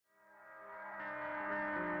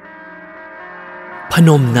พ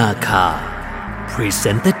นมนาคา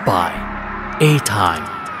Presented by A-Time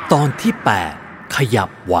ตอนที่ 8 ขยับ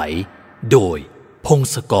ไหวโดยพง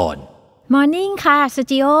ศกร Morning ค่ะส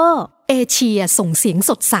จิโอเอเชียส่งเสียง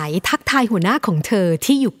สดใสทักทายหัวหน้าของเธอ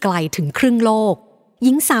ที่อยู่ไกลถึงครึ่งโลกห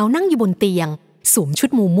ญิงสาวนั่งอยู่บนเตียงสวมชุด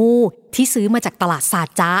มูมูที่ซื้อมาจากตลาดซา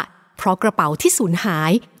จ๊ะเพราะกระเป๋าที่สูญหา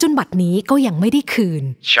ยจนบัดนี้ก็ยังไม่ได้คืน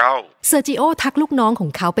เช้าเซอร์จิโอทักลูกน้องของ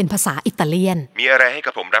เขาเป็นภาษาอิตาเลียนมีอะไรให้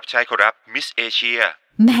กับผมรับใช้ขอรับมิสเอเชีย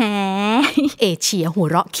แหมเอเชียหัว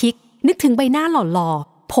เราะคิกนึกถึงใบหน้าหล่อ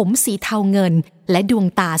ๆผมสีเทาเงินและดวง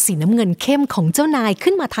ตาสีน้ำเงินเข้มของเจ้านาย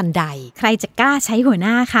ขึ้นมาทันใดใครจะกล้าใช้หัวห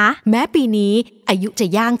น้าคะแม้ปีนี้อายุจะ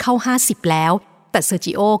ย่างเข้า50แล้วแต่เซอร์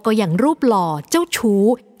จิโอก็ยังรูปหล่อเจ้าชู้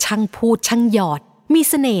ช่างพูดช่างหยอดมี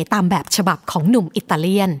เสน่ห์ตามแบบฉบับของหนุ่มอิตาเ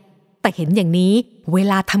ลียนแต่เห็นอย่างนี้เว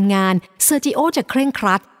ลาทำงานเซอร์จิโอจะเคร่งค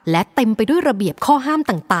รัดและเต็มไปด้วยระเบียบข้อห้าม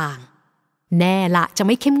ต่างๆแน่ละจะไ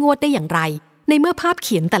ม่เข้มงวดได้อย่างไรในเมื่อภาพเ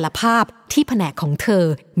ขียนแต่ละภาพที่แผนกของเธอ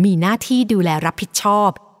มีหน้าที่ดูแลรับผิดชอบ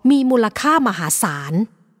มีมูลค่ามหาศาล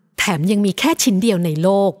แถมยังมีแค่ชิ้นเดียวในโล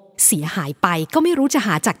กเสียหายไปก็ไม่รู้จะห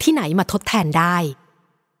าจากที่ไหนมาทดแทนได้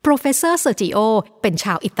โปรเฟสเซอร์เซอร์จิโอเป็นช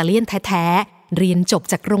าวอิตาเลียนแท้ๆเรียนจบ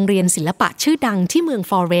จากโรงเรียนศิลปะชื่อดังที่เมือง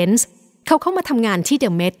ฟลอเรนซ์เขาเข้ามาทำงานที่เด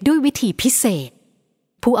อะเมทด้วยวิธีพิเศษ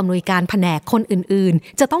ผู้อำนวยการแผนกคนอื่น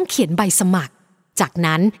ๆจะต้องเขียนใบสมัครจาก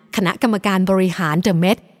นั้นคณะกรรมการบริหารเดอะเม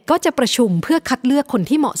ทก็จะประชุมเพื่อคัดเลือกคน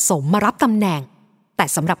ที่เหมาะสมมารับตำแหน่งแต่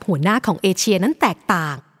สำหรับหัวหน้าของเอเชียนั้นแตกต่า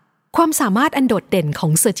งความสามารถอันโดดเด่นขอ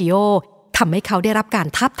งเซอร์จิโอทำให้เขาได้รับการ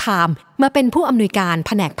ทาบทามมาเป็นผู้อำนวยการแ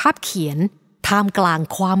ผนกภาพเขียนท่ามกลาง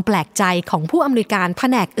ความแปลกใจของผู้อำนวยการแผ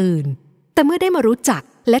นกอื่นแต่เมื่อได้มารู้จัก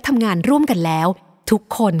และทำงานร่วมกันแล้วทุก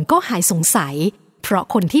คนก็หายสงสัยเพราะ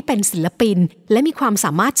คนที่เป็นศิลปินและมีความส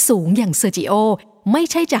ามารถสูงอย่างเซอร์จิโอไม่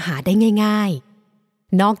ใช่จะหาได้ง่าย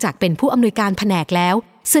ๆนอกจากเป็นผู้อำนวยการแผนกแล้ว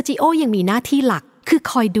เซอร์จิโอยังมีหน้าที่หลักคือ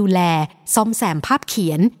คอยดูแลซ่อมแซมภาพเขี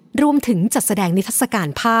ยนรวมถึงจัดแสดงนิทรรศการ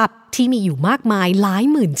ภาพที่มีอยู่มากมายหลาย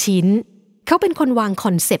หมื่นชิ้นเขาเป็นคนวางค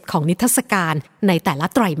อนเซปต์ของนิทรรศการในแต่ละ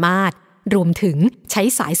ไตรมาสรวมถึงใช้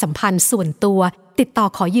สายสัมพันธ์ส่วนตัวติดต่อ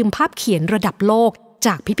ขอยืมภาพเขียนระดับโลก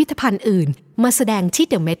จากพิพิธภัณฑ์อื่นมาแสดงที่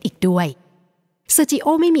เดอะเมทอีกด้วยเซอร์จิโอ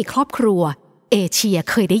ไม่มีครอบครัวเอเชีย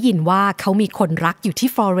เคยได้ยินว่าเขามีคนรักอยู่ที่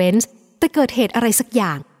ฟลอเรนซ์แต่เกิดเหตุอะไรสักอย่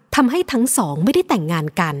างทำให้ทั้งสองไม่ได้แต่งงาน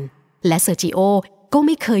กันและเซอร์จิโอก็ไ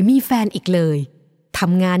ม่เคยมีแฟนอีกเลยท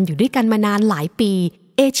ำงานอยู่ด้วยกันมานานหลายปี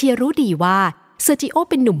เอเชียรู้ดีว่าเซอร์จิโอ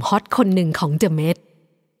เป็นหนุ่มฮอตคนหนึ่งของเดอะเมท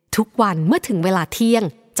ทุกวันเมื่อถึงเวลาเที่ยง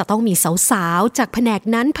จะต้องมีสาวๆจากแผนก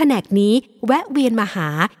นั้นแผนกนี้แวะเวียนมาหา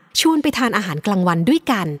ชวนไปทานอาหารกลางวันด้วย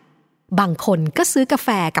กันบางคนก็ซื้อกาแฟ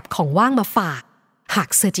กับของว่างมาฝากหาก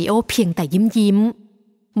เซอร์จิโอเพียงแต่ยิ้ม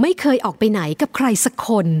ไม่เคยออกไปไหนกับใครสักค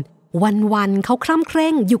นวันๆเขาคร่ำเคร่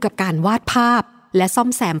งอยู่กับการวาดภาพและซ่อม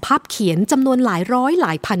แซมภาพเขียนจำนวนหลายร้อยหล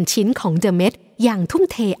ายพันชิ้นของเดอะเมทอย่างทุ่ม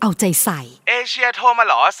เทเอาใจใส่เอเชียโทรมาเ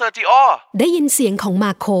หรอเซอร์จิโอได้ยินเสียงของม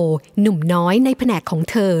าโคหนุ่มน้อยในแผนกของ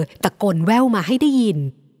เธอตะโกนแว่วมาให้ได้ยิน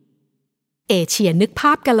เอเชียนึกภ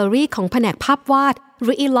าพแกลเลอรี่ของแผนกภาพวาดห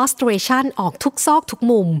รือ illustration ออกทุกซอกทุก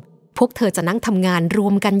มุมพวกเธอจะนั่งทำงานรว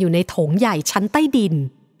มกันอยู่ในโถงใหญ่ชั้นใต้ดิน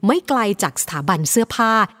ไม่ไกลจากสถาบันเสื้อผ้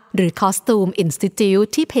าหรือ Costume Institute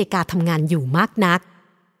ที่เพกาทำงานอยู่มากนัก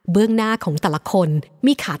เบื้องหน้าของแต่ละคน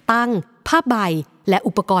มีขาตั้งผ้าใบและ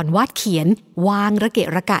อุปกรณ์วาดเขียนวางระเกะ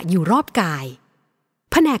ระกะอยู่รอบกาย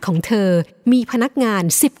แผนกของเธอมีพนักงาน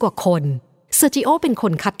10 กว่าคนเซอร์จิโอเป็นค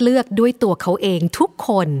นคัดเลือกด้วยตัวเขาเองทุกค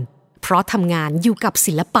นเพราะทำงานอยู่กับ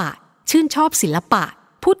ศิลปะชื่นชอบศิลปะ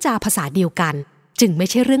พูดจาภาษาเดียวกันจึงไม่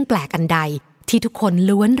ใช่เรื่องแปลกอันใดที่ทุกคน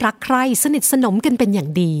ล้วนรักใคร่สนิทสนมกันเป็นอย่าง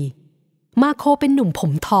ดีมาโคเป็นหนุ่มผ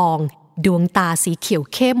มทองดวงตาสีเขียว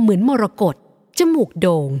เข้มเหมือนมรกตจมูกโ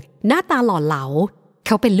ด่งหน้าตาหล่อเหลาเข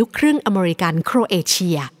าเป็นลูกครึ่งอเมริกันโครเอเชี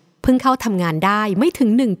ยเพิ่งเข้าทำงานได้ไม่ถึง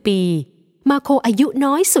1 ปีมาโคอายุ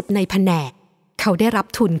น้อยสุดในแผนกเขาได้รับ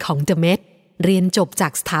ทุนของเดอะเมทเรียนจบจา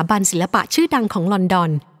กสถาบันศิลปะชื่อดังของลอนดอ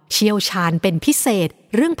นเชี่ยวชาญเป็นพิเศษ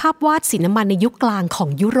เรื่องภาพวาดสีน้ำมันในยุคกลางของ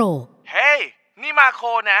ยุโรปเฮ้ย นี่มาโค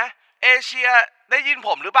นะเอเชียได้ยินผ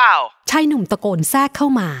มหรือเปล่าชายหนุ่มตะโกนแทรกเข้า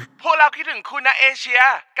มาพวกเราคิดถึงคุณนะเอเชีย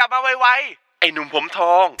กลับมาไวๆไอ้หนุ่มผมท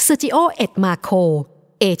องเซอร์จิโอเอ็ดมาโค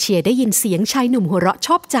เอเชียได้ยินเสียงชายหนุ่มหัวเราะช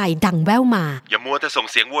อบใจดังแว่วมาอย่ามัวแต่ส่ง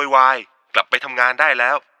เสียงโวยวายกลับไปทำงานได้แล้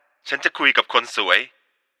วฉันจะคุยกับคนสวย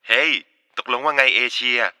เฮ้ยตกลงว่าไงเอเ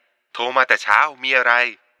ชียโทรมาแต่เช้ามีอะไร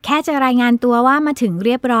แค่จะรายงานตัวว่ามาถึงเ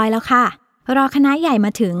รียบร้อยแล้วค่ะรอคณะใหญ่ม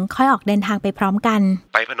าถึงค่อยออกเดินทางไปพร้อมกัน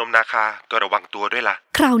ไปพนมนาคาก็ระวังตัวด้วยล่ะ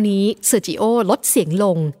คราวนี้เซอร์จิโอลดเสียงล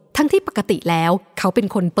งทั้งที่ปกติแล้วเขาเป็น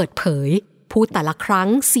คนเปิดเผยพูดแต่ละครั้ง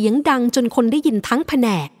เสียงดังจนคนได้ยินทั้งแผน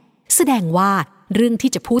กแสดงว่า เรื่อง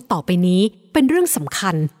ที่จะพูดต่อไปนี้เป็นเรื่องสำคั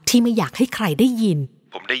ญที่ไม่อยากให้ใครได้ยิน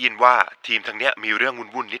ผมได้ยินว่าทีมทางเนี้ยมีเรื่อง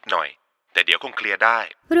วุ่นๆนิดหน่อยแต่เดี๋ยวคงเคลียร์ได้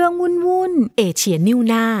เรื่องวุ่นเอเชียนิ้ว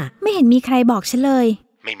หน้าไม่เห็นมีใครบอกฉันเลย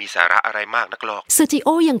ไม่มีสาระอะไรมากนักหรอกเซอร์จิโอ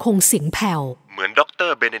ยังคงเสียงแผ่วเหมือนด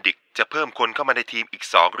ร.เบเนดิกต์จะเพิ่มคนเข้ามาในทีมอีก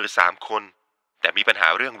2 หรือ 3 คนแต่มีปัญหา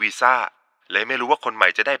เรื่องวีซ่าเลยไม่รู้ว่าคนใหม่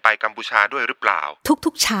จะได้ไปกัมพูชาด้วยหรือเปล่าทุ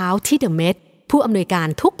กๆเช้าที่เดอะเมดผู้อำนวยการ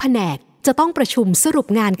ทุกแผนกจะต้องประชุมสรุป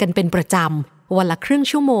งานกันเป็นประจำวันละครึ่ง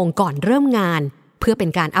ชั่วโมงก่อนเริ่มงานเพื่อเป็น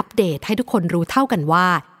การอัปเดตให้ทุกคนรู้เท่ากันว่า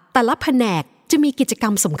แต่ละแผนกจะมีกิจกร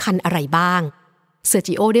รมสำคัญอะไรบ้างเซอร์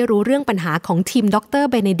จิโอได้รู้เรื่องปัญหาของทีมดร.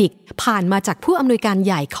เบเนดิกต์ผ่านมาจากผู้อำนวยการใ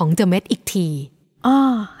หญ่ของเดอะเมดอีกทีอ๋อ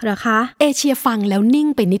เหรอคะเอเชียฟังแล้วนิ่ง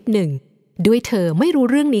ไปนิดหนึ่งด้วยเธอไม่รู้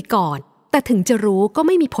เรื่องนี้ก่อนแต่ถึงจะรู้ก็ไ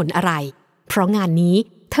ม่มีผลอะไรเพราะงานนี้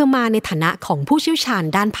เธอมาในฐานะของผู้เชี่ยวชาญ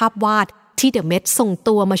ด้านภาพวาดที่เดอะเมดส่ง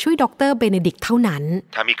ตัวมาช่วยดร.เบเนดิกต์เท่านั้น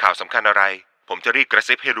ถ้ามีข่าวสำคัญอะไรผมจะรีบกระ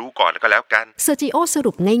ซิบให้รู้ก่อนก็แล้วกันเซอร์จิโอส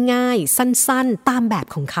รุปง่ายๆสั้นๆตามแบบ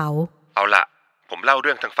ของเขาเอาล่ะผมเล่าเ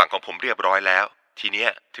รื่องทางฝั่งของผมเรียบร้อยแล้วทีเนี้ย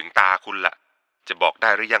ถึงตาคุณล่ะจะบอกได้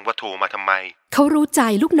หรือยังว่าโทรมาทำไมเขารู้ใจ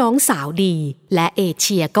ลูกน้องสาวดีและเอเ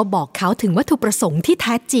ชียก็บอกเขาถึงวัตถุประสงค์ที่แ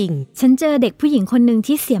ท้จริงฉันเจอเด็กผู้หญิงคนหนึ่ง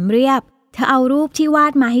ที่เสียมเรียบเธอเอารูปที่วา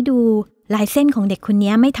ดมาให้ดูลายเส้นของเด็กคน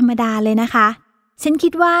นี้ไม่ธรรมดาเลยนะคะฉันคิ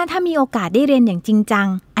ดว่าถ้ามีโอกาสได้เรียนอย่างจริงจัง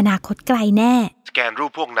อนาคตไกลแน่สแกนรู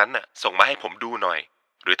ปพวกนั้นน่ะส่งมาให้ผมดูหน่อย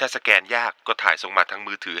หรือถ้าสแกนยากก็ถ่ายส่งมาทาง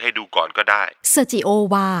มือถือให้ดูก่อนก็ได้เซอร์จิโอ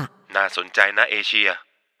ว่าน่าสนใจนะเอเชีย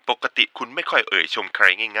ปกติคุณไม่ค่อยชมใคร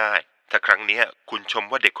ง่ายๆถ้าครั้งนี้คุณชม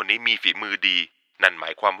ว่าเด็กคนนี้มีฝีมือดีนั่นหมา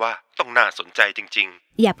ยความว่าต้องน่าสนใจจริง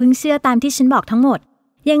ๆอย่าเพิ่งเชื่อตามที่ฉันบอกทั้งหมด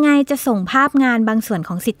ยังไงจะส่งภาพงานบางส่วนข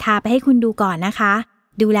องสิทธาไปให้คุณดูก่อนนะคะ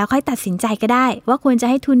ดูแล้วค่อยตัดสินใจก็ได้ว่าควรจะ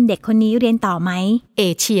ให้ทุนเด็กคนนี้เรียนต่อไหมเอ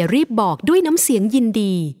เชียรีบบอกด้วยน้ำเสียงยิน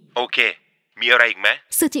ดีโอเคมีอะไรอีกไหม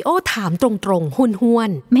เซอร์จิโอถามตรงๆห้วน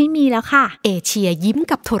ๆไม่มีแล้วค่ะเอเชียยิ้ม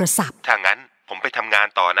กับโทรศัพท์ถ้างั้นผมไปทำงาน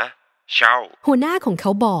ต่อนะเช้าหัวหน้าของเข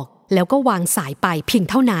าบอกแล้วก็วางสายไปเพียง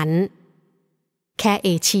เท่านั้นแค่เอ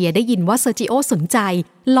เชียได้ยินว่าเซอร์จิโอสนใจ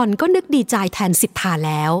หล่อนก็นึกดีใจแทนสิทธาแ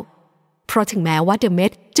ล้วเพราะถึงแม้ว่าเดอะเม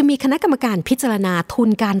ดจะมีคณะกรรมการพิจารณาทุน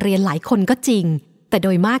การเรียนหลายคนก็จริงแต่โด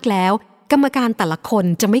ยมากแล้วกรรมการแต่ละคน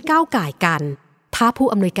จะไม่ก้าวก่ายกันถ้าผู้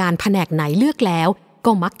อำนวยการแผนกไหนเลือกแล้ว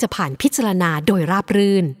ก็มักจะผ่านพิจารณาโดยราบ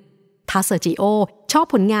รื่นถ้าเซอร์จิโอชอบ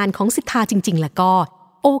ผลงานของสิทธาจริงๆแล้วก็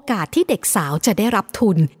โอกาสที่เด็กสาวจะได้รับทุ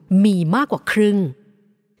นมีมากกว่าครึ่ง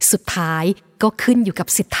สุดท้ายก็ขึ้นอยู่กับ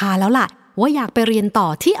สิทธาแล้วล่ะว่าอยากไปเรียนต่อ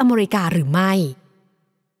ที่อเมริกาหรือไม่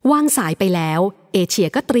วางสายไปแล้วเอเชีย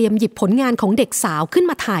ก็เตรียมหยิบผลงานของเด็กสาวขึ้น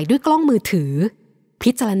มาถ่ายด้วยกล้องมือถือ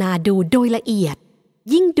พิจารณาดูโดยละเอียด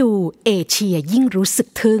ยิ่งดูเอเชียยิ่งรู้สึก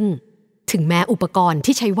ทึ่งถึงแม้อุปกรณ์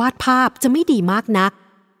ที่ใช้วาดภาพจะไม่ดีมากนัก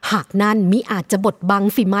หากนั่นมิอาจจะบดบัง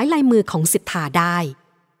ฝีไม้ลายมือของสิทธาได้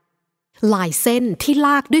ลายเส้นที่ล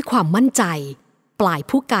ากด้วยความมั่นใจปลาย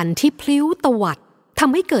ผู้กันที่พลิ้วตวัดท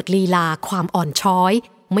ำให้เกิดลีลาความอ่อนช้อย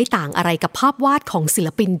ไม่ต่างอะไรกับภาพวาดของศิล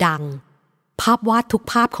ปินดังภาพวาดทุก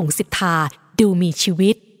ภาพของสิทธาดูมีชี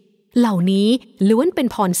วิตเหล่านี้ล้วนเป็น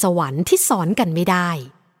พรสวรรค์ที่สอนกันไม่ได้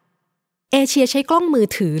เอเชียใช้กล้องมือ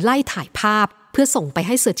ถือไล่ถ่ายภาพเพื่อส่งไปใ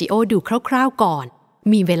ห้เซอร์จิโอดูคร่าวๆก่อน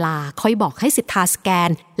มีเวลาค่อยบอกให้สิทธาสแกน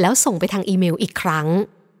แล้วส่งไปทางอีเมลอีกครั้ง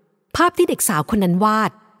ภาพที่เด็กสาวคนนั้นวา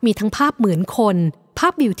ดมีทั้งภาพเหมือนคนภา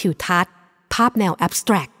พวิวทิวทัศน์ภาพแนวแอบสแต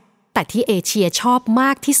รกแต่ที่เอเชียชอบม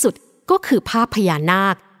ากที่สุดก็คือภาพพญานา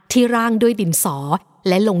คที่ร่างด้วยดินสอ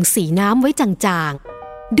และลงสีน้ำไว้จาง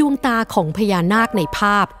ๆดวงตาของพญานาคในภ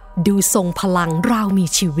าพดูทรงพลังราวมี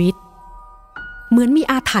ชีวิตเหมือนมี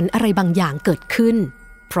อาถรรพ์อะไรบางอย่างเกิดขึ้น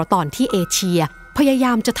เพราะตอนที่เอเชียพยาย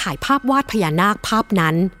ามจะถ่ายภาพวาดพญานาคภาพ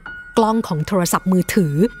นั้นกล้องของโทรศัพท์มือถื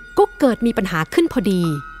อก็เกิดมีปัญหาขึ้นพอดี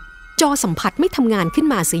จอสัมผัสไม่ทำงานขึ้น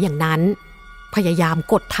มาเสียอย่างนั้นพยายาม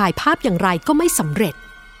กดถ่ายภาพอย่างไรก็ไม่สำเร็จ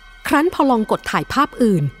ครั้นพอลองกดถ่ายภาพ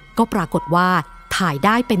อื่นก็ปรากฏว่าถ่ายไ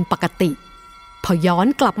ด้เป็นปกติพอย้อน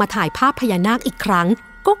กลับมาถ่ายภาพพญานาคอีกครั้ง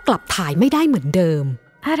ก็กลับถ่ายไม่ได้เหมือนเดิม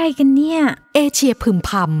อะไรกันเนี่ยเอเชียพึม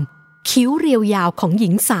พำคิ้วเรียวยาวของหญิ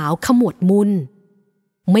งสาวขมวดมุน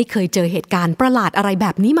ไม่เคยเจอเหตุการณ์ประหลาดอะไรแบ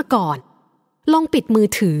บนี้มาก่อนลองปิดมือ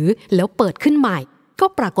ถือแล้วเปิดขึ้นใหม่ก็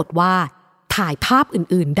ปรากฏว่าถ่ายภาพ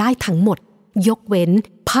อื่นๆได้ทั้งหมดยกเว้น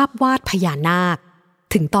ภาพวาดพญานาค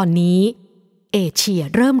ถึงตอนนี้เอเชีย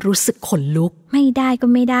เริ่มรู้สึกขนลุกไม่ได้ก็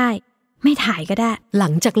ไม่ได้ไม่ถ่ายก็ได้หลั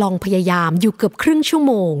งจากลองพยายามอยู่เกือบครึ่งชั่ว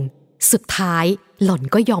โมงสุดท้ายหล่อน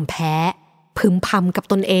ก็ยอมแพ้พึมพำกับ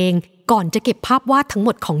ตนเองก่อนจะเก็บภาพวาดทั้งหม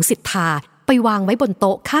ดของสิทธาไปวางไว้บนโ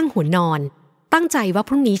ต๊ะข้างหัวนอนตั้งใจว่าพ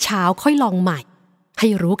รุ่งนี้เช้าค่อยลองใหม่ให้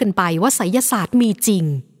รู้กันไปว่าไสยศาสตร์มีจริง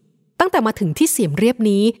ตั้งแต่มาถึงที่เสียมเรียบ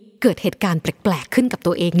นี้เกิดเหตุการณ์แปลกๆขึ้นกับ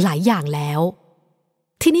ตัวเองหลายอย่างแล้ว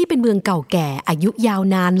ที่นี่เป็นเมืองเก่าแก่อายุยาว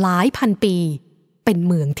นานหลายพันปีเป็น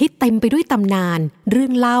เมืองที่เต็มไปด้วยตำนานเรื่อ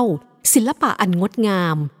งเล่าศิลปะอันงดงา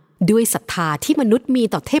มด้วยศรัทธาที่มนุษย์มี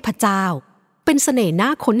ต่อเทพเจ้าเป็นเสน่ห์น่า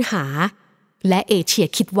ค้นหาและเอเชีย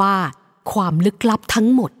คิดว่าความลึกลับทั้ง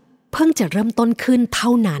หมดเพิ่งจะเริ่มต้นขึ้นเท่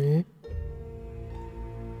านั้น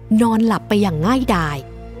นอนหลับไปอย่างง่ายดาย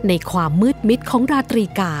ในความมืดมิดของราตรี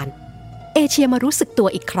การเอเชียมารู้สึกตัว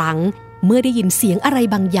อีกครั้งเมื่อได้ยินเสียงอะไร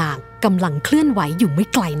บางอย่างกำลังเคลื่อนไหวอยู่ไม่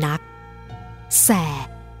ไกลนักแส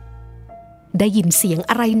ได้ยินเสียง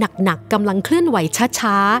อะไรหนักๆกำลังเคลื่อนไหว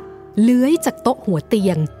ช้าๆเลื้อยจากโต๊ะหัวเตี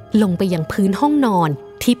ยงลงไปยังพื้นห้องนอน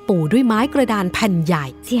ที่ปูด้วยไม้กระดานแผ่นใหญ่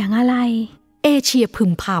เสียงอะไรเอเชียพึ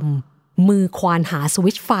มพำมือควานหาส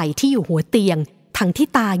วิตช์ไฟที่อยู่หัวเตียงทั้งที่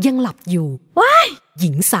ตายังหลับอยู่ว้ายหญิ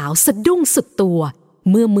งสาวสะดุ้งสุดตัว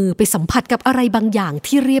เมื่อมือไปสัมผัสกับอะไรบางอย่าง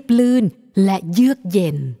ที่เรียบลื่นและเยือกเย็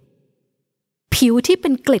นผิวที่เป็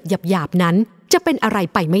นเกล็ดหยาบๆนั้นจะเป็นอะไร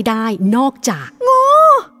ไปไม่ได้นอกจากงู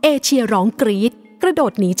เอเชียร้องกรี๊ดกระโด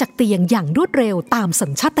ดหนีจากเตียงอย่างรวดเร็วตามสั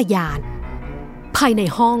ญชาตญาณภายใน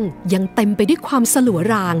ห้องยังเต็มไปด้วยความสลัว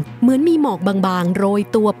รางเหมือนมีหมอกบางๆโรย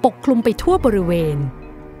ตัวปกคลุมไปทั่วบริเวณ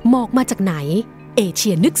หมอกมาจากไหนเอเชี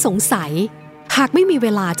ยนึกสงสัยหากไม่มีเว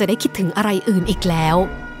ลาจะได้คิดถึงอะไรอื่นอีกแล้ว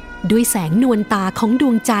ด้วยแสงนวลตาของด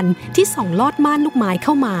วงจันทร์ที่ส่องลอดม่านลูกไม้เ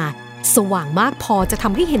ข้ามาสว่างมากพอจะท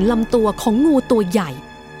ำให้เห็นลำตัวของงูตัวใหญ่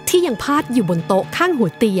ที่ยังพาดอยู่บนโต๊ะข้างหัว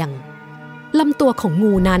เตียงลำตัวของ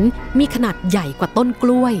งูนั้นมีขนาดใหญ่กว่าต้นก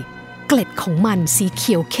ล้วยเกล็ดของมันสีเ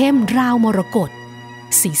ขียวเข้มราวมรกต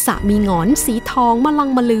ศีรษะมีหงอนสีทองมะลัง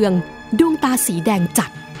มะเลืองดวงตาสีแดงจั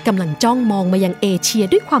ดกำลังจ้องมองมายังเอเชีย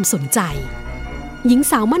ด้วยความสนใจหญิง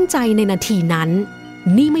สาวมั่นใจในนาทีนั้น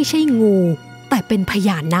นี่ไม่ใช่งูแต่เป็นพญ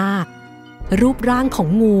านาครูปร่างของ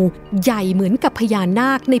งูใหญ่เหมือนกับพญาน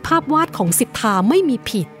าคในภาพวาดของสิทธาไม่มี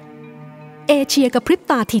ผิดเอเชียกระพริบ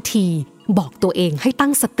ตาทีๆบอกตัวเองให้ตั้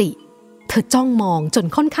งสติเธอจ้องมองจน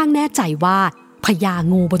ค่อนข้างแน่ใจว่าพญา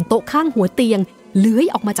งูบนโต๊ะข้างหัวเตียงเลื้อย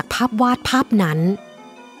ออกมาจากภาพวาดภาพนั้น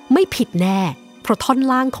ไม่ผิดแน่เพราะท่อน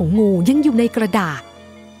ล่างของงูยังอยู่ในกระดาษ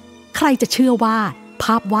ใครจะเชื่อว่าภ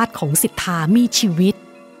าพวาดของสิทธามีชีวิต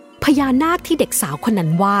พญานาคที่เด็กสาวคนนั้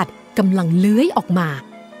นวาดกำลังเลื้อยออกมา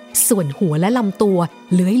ส่วนหัวและลำตัว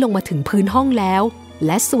เลื้อยลงมาถึงพื้นห้องแล้วแ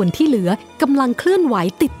ละส่วนที่เหลือกำลังเคลื่อนไหว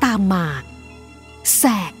ติดตามมาแส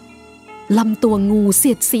กลำตัวงูเ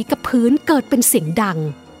สียดสีกับพื้นเกิดเป็นเสียงดัง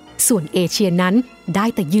ส่วนเอเชียนั้นได้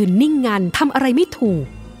แต่ยืนนิ่งงันทำอะไรไม่ถูก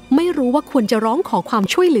ไม่รู้ว่าควรจะร้องขอความ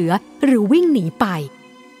ช่วยเหลือหรือวิ่งหนีไป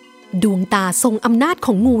ดวงตาทรงอำนาจข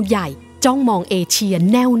องงูใหญ่จ้องมองเอเชีย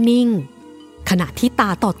แน่วนิ่งขณะที่ตา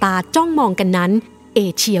ต่อตาจ้องมองกันนั้นเอ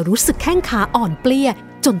เชียรู้สึกแข้งขาอ่อนเปลี้ย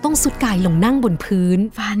จนต้องสุดกายลงนั่งบนพื้น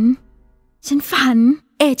ฉันฝัน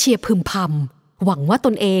เอเชียพึมพำหวังว่าต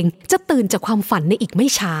นเองจะตื่นจากความฝันในอีกไม่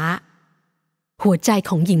ช้าหัวใจ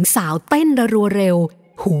ของหญิงสาวเต้นระรัวเร็ว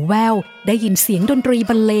หูแว่วได้ยินเสียงดนตรี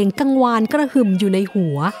บรรเลงกังวานกระหึ่มอยู่ในหั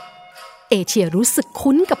วเอเชียรู้สึก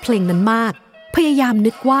คุ้นกับเพลงนั้นมากพยายาม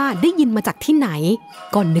นึกว่าได้ยินมาจากที่ไหน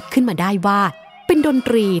ก่อนนึกขึ้นมาได้ว่าเป็นดนต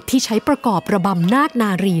รีที่ใช้ประกอบระบำนาคนา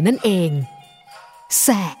รีนั่นเองแส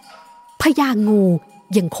กพญางู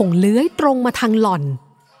ยังคงเลื้อยตรงมาทางหล่อน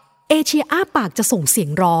เอเชียอ้าปากจะส่งเสียง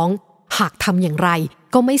ร้องหากทำอย่างไร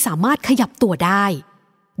ก็ไม่สามารถขยับตัวได้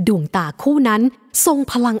ดวงตาคู่นั้นทรง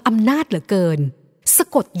พลังอำนาจเหลือเกินสะ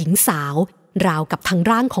กดหญิงสาวราวกับทั้ง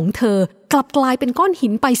ร่างของเธอกลับกลายเป็นก้อนหิ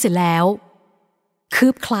นไปเสียแล้วคื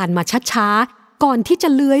บคลานมาช้าๆก่อนที่จะ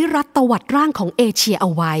เลื้อยรัดตวัดร่างของเอเชียเอา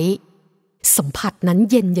ไว้สัมผัสนั้น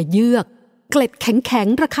เย็นเยือกเกล็ดแข็ง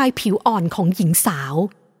ๆระคายผิวอ่อนของหญิงสาว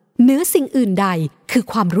เหนือสิ่งอื่นใดคือ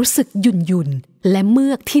ความรู้สึกหยุ่นๆและเมื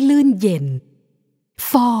อกที่ลื่นเย็น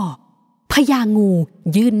พญางู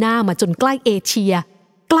ยื่นหน้ามาจนใกล้เอเชีย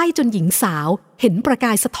ใกล้จนหญิงสาวเห็นประก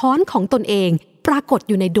ายสะท้อนของตนเองปรากฏอ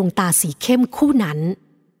ยู่ในดวงตาสีเข้มคู่นั้น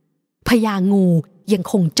พญางูยัง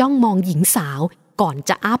คงจ้องมองหญิงสาวก่อน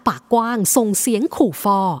จะอ้าปากกว้างส่งเสียงขู่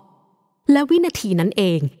และวินาทีนั้นเอ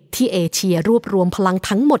งที่เอเชียรวบรวมพลัง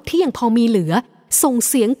ทั้งหมดที่ยังพอมีเหลือส่ง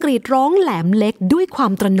เสียงกรีดร้องแหลมเล็กด้วยควา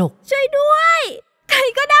มตระหนกช่วยด้วยใคร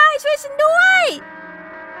ก็ได้ช่วยฉันด้วย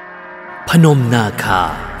พนมนาคา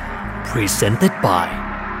Presented by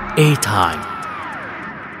A Time